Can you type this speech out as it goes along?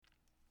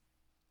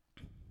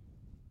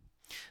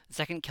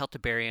Second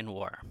Celtiberian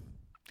War.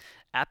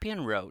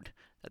 Appian wrote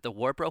that the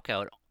war broke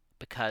out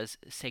because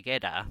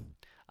Segeda,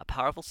 a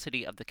powerful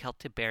city of the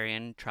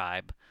Celtiberian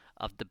tribe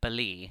of the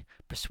Belli,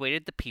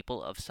 persuaded the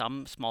people of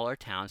some smaller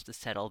towns to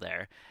settle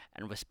there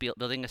and was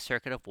building a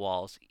circuit of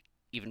walls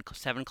even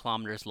 7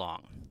 kilometers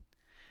long.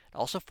 It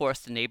also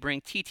forced the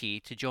neighboring Titi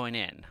to join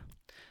in.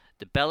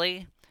 The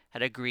Belli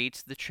had agreed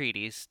to the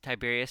treaties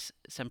Tiberius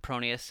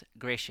Sempronius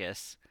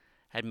Gratius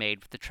had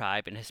made with the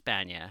tribe in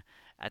Hispania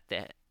at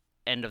the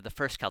end of the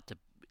First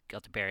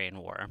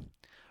Celtiberian War.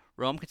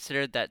 Rome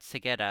considered that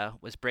Segeda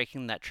was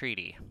breaking that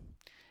treaty.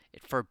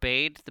 It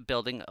forbade the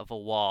building of a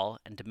wall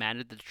and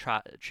demanded the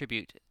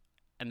tribute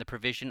and the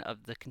provision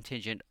of the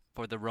contingent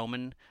for the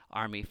Roman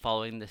army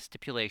following the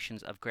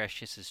stipulations of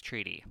Gratius's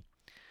treaty.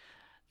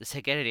 The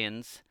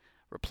Segedians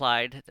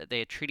replied that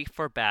the treaty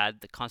forbade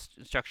the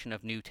construction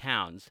of new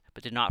towns,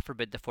 but did not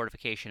forbid the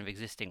fortification of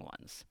existing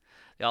ones.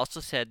 They also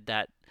said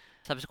that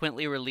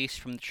subsequently released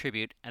from the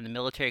tribute and the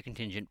military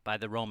contingent by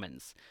the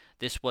Romans.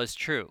 This was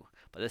true,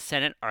 but the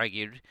Senate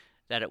argued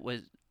that it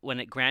was when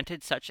it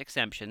granted such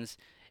exemptions,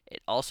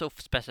 it also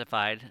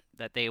specified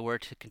that they were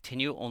to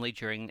continue only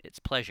during its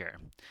pleasure.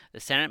 The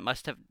Senate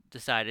must have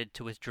decided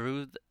to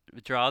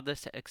withdraw the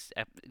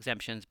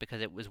exemptions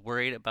because it was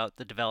worried about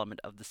the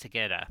development of the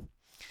Segeda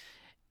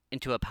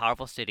into a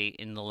powerful city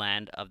in the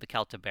land of the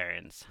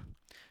Celtiberians,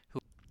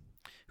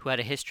 who had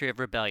a history of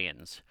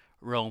rebellions.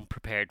 Rome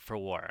prepared for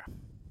war.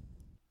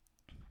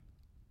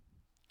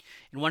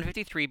 In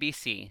 153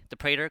 BC, the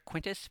praetor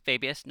Quintus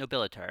Fabius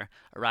Nobilitor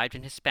arrived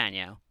in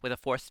Hispania with a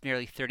force of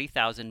nearly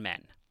 30,000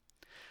 men.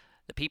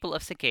 The people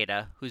of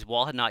Segeda, whose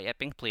wall had not yet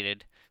been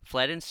completed,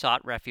 fled and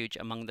sought refuge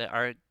among the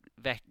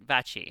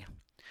Arvacci,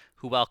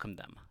 who welcomed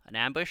them. An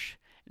ambush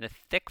in a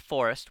thick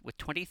forest with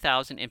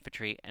 20,000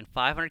 infantry and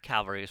 500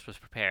 cavalry was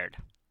prepared.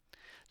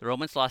 The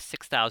Romans lost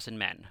 6,000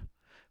 men.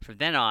 From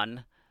then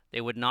on,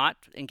 they would not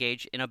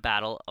engage in a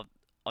battle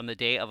on the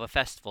day of a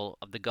festival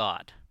of the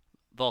god,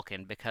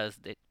 Vulcan, because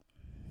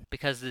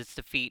its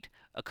defeat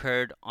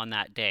occurred on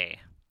that day.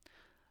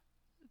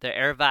 The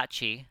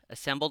Arvacci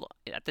assembled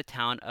at the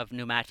town of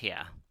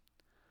Numatia,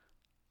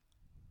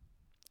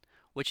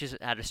 which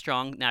had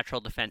strong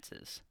natural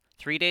defenses.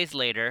 3 days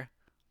later,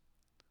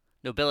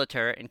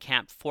 Nobilitor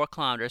encamped 4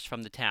 kilometers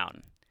from the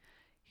town.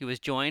 He was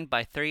joined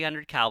by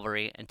 300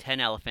 cavalry and 10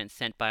 elephants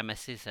sent by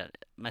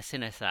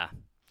Massinissa,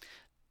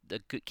 the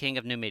king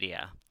of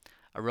Numidia,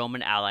 a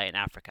Roman ally in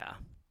Africa.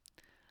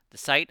 The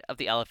sight of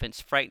the elephants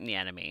frightened the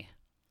enemy,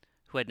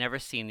 who had never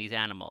seen these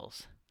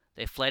animals.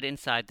 They fled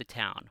inside the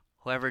town.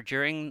 However,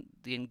 during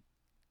the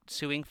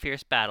ensuing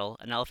fierce battle,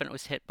 an elephant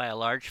was hit by a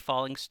large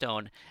falling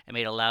stone and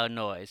made a loud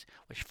noise,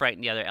 which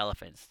frightened the other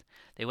elephants.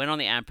 They went on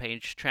the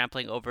rampage,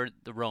 trampling over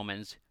the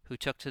Romans, who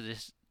took to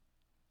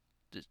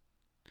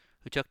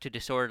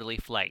disorderly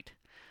flight.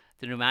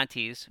 The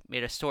Numantes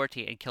made a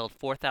sortie and killed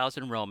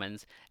 4,000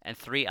 Romans and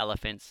 3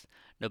 elephants.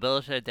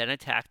 Nobilitor then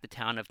attacked the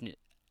town of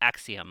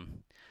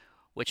Axium,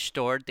 which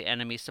stored the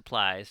enemy's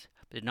supplies,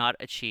 but did not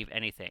achieve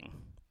anything.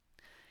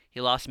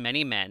 He lost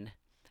many men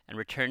and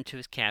returned to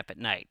his camp at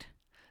night.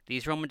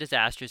 These Roman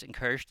disasters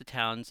encouraged the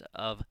towns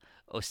of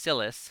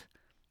Osilis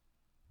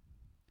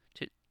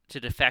to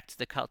defect to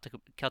the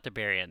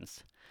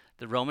Celtiberians.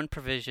 The Roman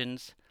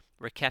provisions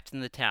were kept in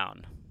the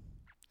town.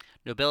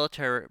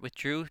 Nobilitor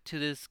withdrew to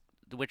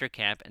the winter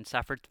camp and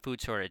suffered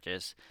food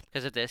shortages.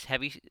 Because of this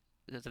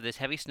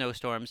heavy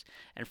snowstorms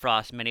and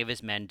frost, many of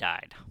his men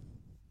died.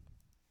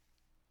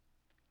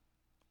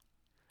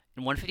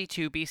 In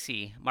 152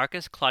 BC,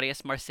 Marcus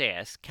Claudius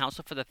Marsyas,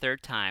 consul for the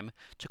third time,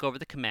 took over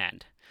the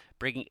command,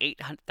 bringing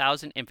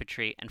 8,000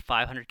 infantry and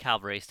 500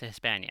 cavalry to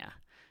Hispania.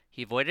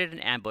 He avoided an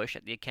ambush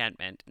at the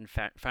encampment in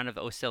front of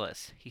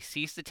Osilis. He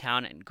seized the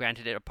town and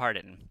granted it a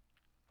pardon.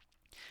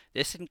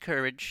 This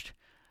encouraged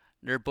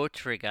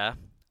Nerbotriga,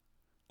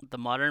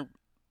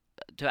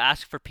 to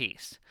ask for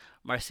peace.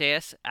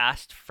 Marsyas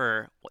asked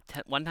for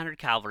 100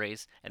 cavalry,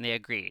 and they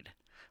agreed.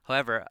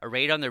 However, a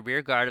raid on the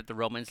rear guard of the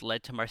Romans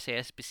led to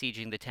Marsyas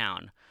besieging the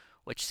town,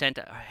 which sent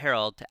a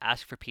herald to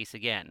ask for peace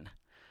again.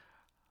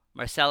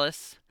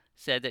 Marcellus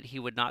said that he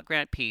would not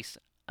grant peace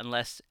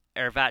unless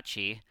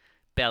Arvacci,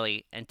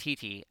 Belli, and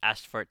Titi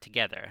asked for it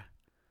together.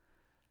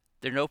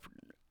 The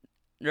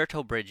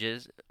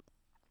Nertobridges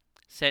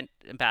sent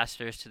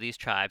ambassadors to these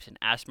tribes and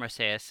asked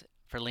Marsyas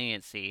for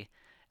leniency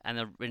and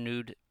the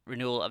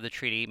renewal of the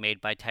treaty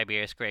made by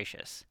Tiberius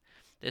Gratius.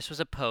 This was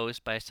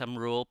opposed by some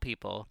rural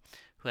people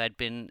who had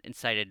been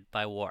incited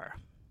by war.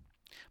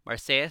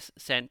 Marsyas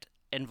sent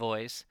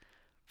envoys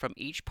from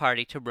each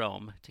party to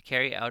Rome to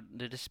carry out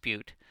the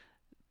dispute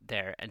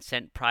there and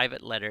sent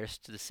private letters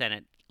to the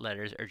Senate,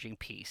 letters urging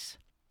peace.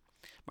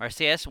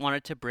 Marsyas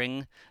wanted to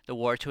bring the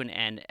war to an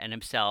end and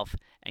himself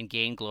and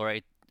gain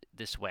glory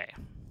this way.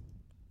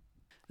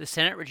 The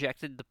Senate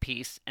rejected the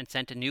peace and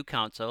sent a new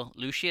consul,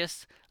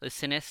 Lucius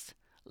Licinius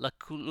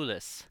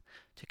Lucullus,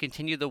 to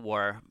continue the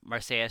war.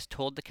 Marsyas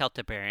told the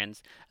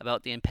Celtiberians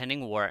about the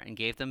impending war and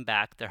gave them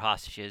back their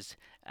hostages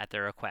at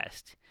their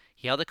request.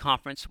 He held a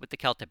conference with the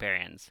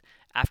Celtiberians.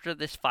 After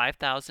this,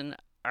 5,000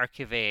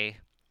 archivae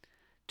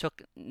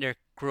took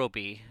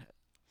Nerkrobi.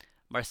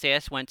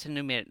 Marsyas went to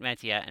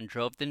Numidia and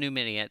drove the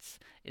Numidians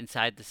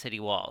inside the city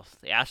walls.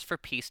 They asked for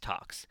peace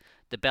talks.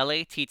 The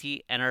Belli,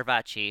 Titi, and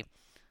Arvaci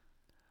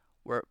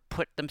were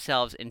put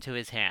themselves into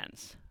his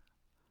hands.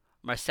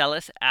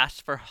 Marcellus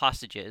asked for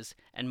hostages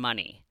and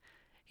money.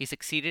 He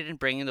succeeded in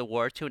bringing the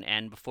war to an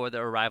end before the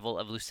arrival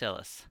of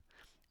Lucilius.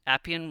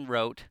 Appian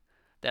wrote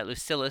that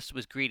Lucilius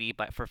was greedy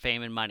for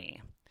fame and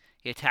money.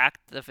 He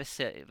attacked the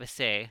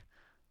Visae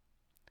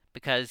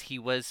because he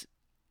was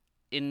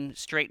in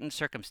straitened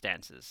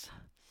circumstances.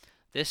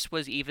 This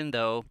was even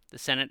though the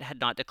Senate had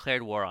not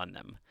declared war on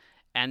them,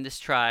 and this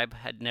tribe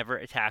had never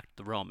attacked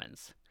the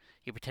Romans.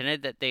 He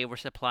pretended that they were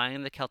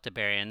supplying the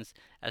Celtiberians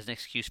as an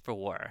excuse for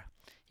war.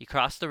 He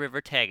crossed the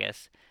river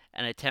Tagus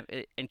and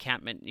attempted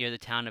encampment near the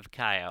town of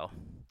Caio.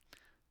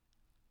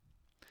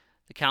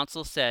 The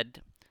council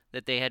said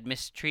that they had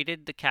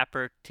mistreated the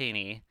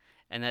Capertini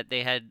and that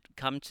they had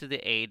come to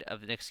the aid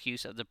of an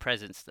excuse of the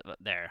presence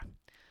there.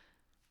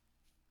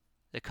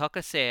 The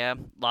Caucasia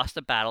lost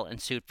a battle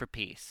and sued for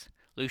peace.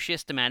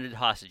 Lucius demanded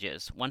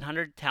hostages,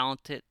 100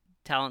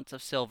 talents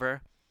of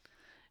silver,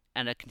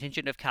 and a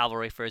contingent of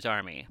cavalry for his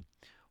army.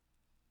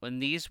 When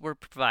these were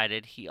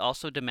provided, he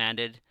also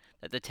demanded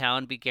that the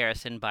town be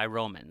garrisoned by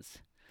Romans.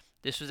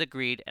 This was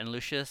agreed, and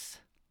Lucilius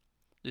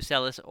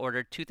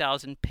ordered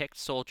 2,000 picked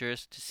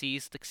soldiers to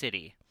seize the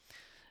city.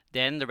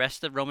 Then the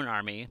rest of the Roman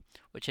army,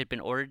 which had been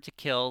ordered to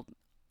kill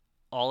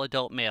all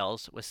adult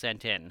males, was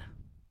sent in.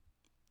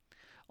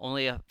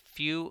 Only a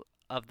few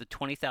of the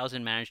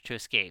 20,000 managed to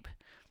escape.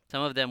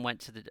 Some of them went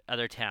to the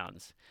other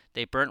towns.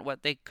 They burnt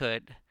what they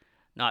could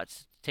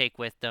not take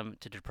with them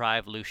to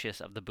deprive Lucius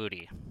of the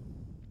booty.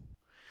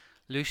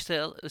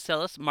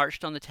 Lucilius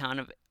marched on the town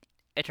of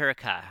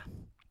Iteraca.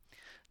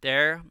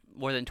 There,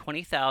 more than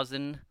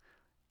 20,000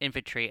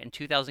 infantry and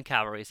 2,000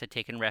 cavalry had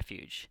taken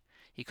refuge.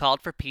 He called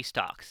for peace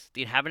talks.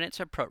 The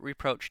inhabitants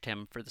reproached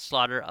him for the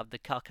slaughter of the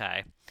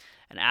Chalci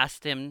and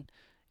asked him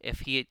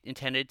if he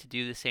intended to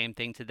do the same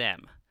thing to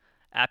them.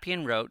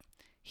 Appian wrote,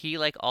 he,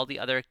 like all the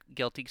other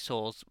guilty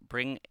souls,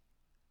 being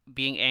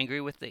angry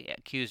with the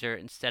accuser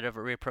instead of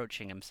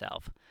reproaching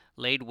himself,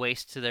 laid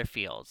waste to their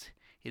fields.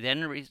 He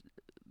then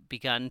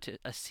begun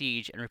a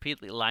siege and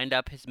repeatedly lined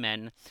up his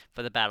men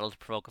for the battle to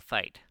provoke a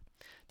fight.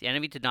 The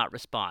enemy did not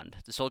respond.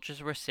 The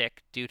soldiers were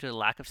sick due to the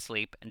lack of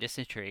sleep and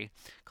dysentery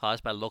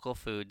caused by local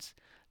foods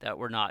that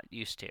were not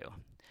used to.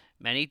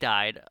 Many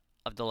died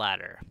of the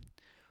latter.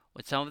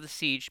 When some of the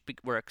siege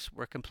works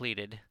were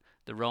completed,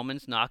 the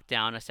Romans knocked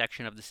down a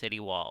section of the city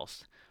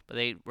walls, but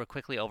they were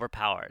quickly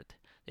overpowered.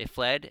 They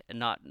fled, and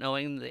not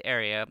knowing the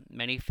area,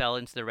 many fell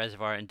into the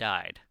reservoir and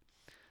died.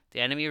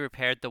 The enemy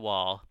repaired the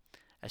wall.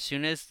 As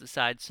soon as both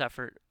sides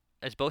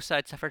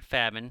suffered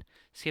famine,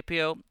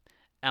 Scipio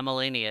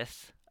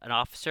Aemilianus, an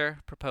officer,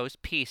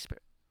 proposed peace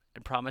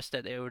and promised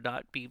that they would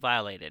not be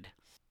violated.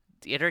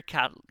 The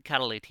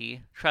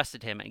Itercatoliti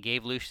trusted him and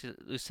gave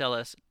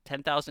Lucilius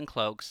 10,000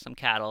 cloaks, some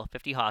cattle,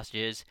 50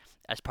 hostages,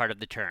 as part of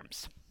the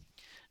terms.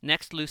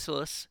 Next,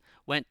 Lucilius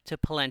went to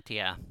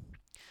Pollentia.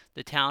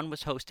 The town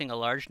was hosting a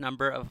large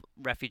number of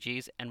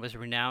refugees and was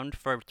renowned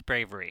for its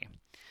bravery.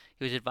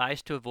 He was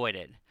advised to avoid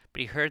it, but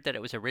he heard that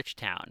it was a rich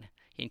town.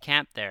 He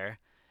encamped there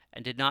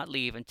and did not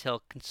leave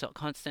until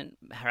constant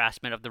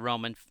harassment of the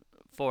Roman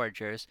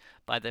foragers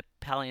by the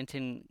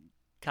Palatian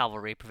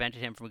cavalry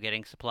prevented him from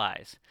getting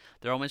supplies.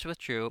 The Romans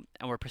withdrew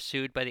and were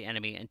pursued by the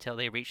enemy until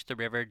they reached the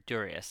river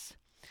Durius.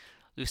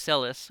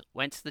 Lucilius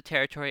went to the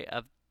territory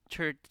of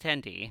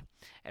Tertendi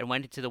and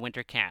went into the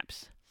winter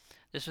camps.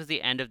 This was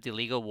the end of the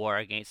legal war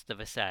against the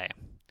Visae.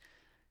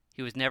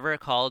 He was never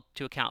called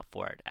to account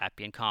for it,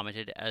 Appian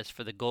commented. As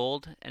for the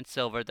gold and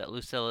silver that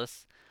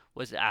Lucilius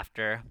was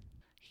after,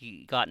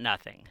 he got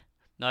nothing.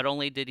 Not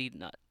only did he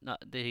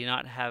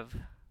not have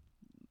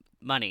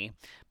money,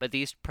 but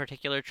these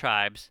particular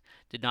tribes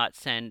did not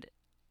send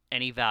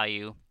any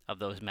value of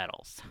those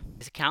metals. In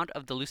his account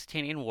of the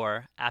Lusitanian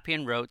War,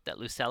 Appian wrote that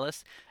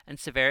Lucilius and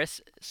Severus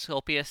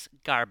Sulpius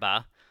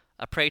Garba,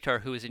 a praetor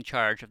who was in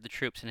charge of the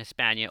troops in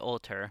Hispania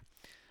Ulster,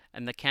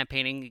 and the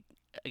campaigning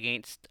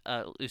against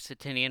a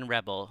Lusitanian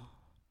rebel,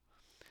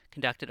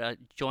 conducted a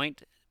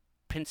joint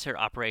pincer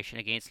operation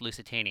against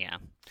Lusitania.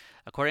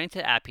 According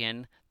to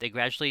Appian, they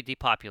gradually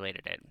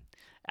depopulated it.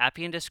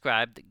 Appian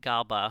described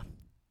Galba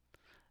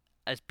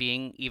as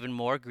being even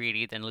more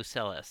greedy than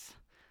Lucilius.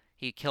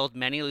 He killed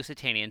many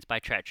Lusitanians by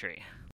treachery.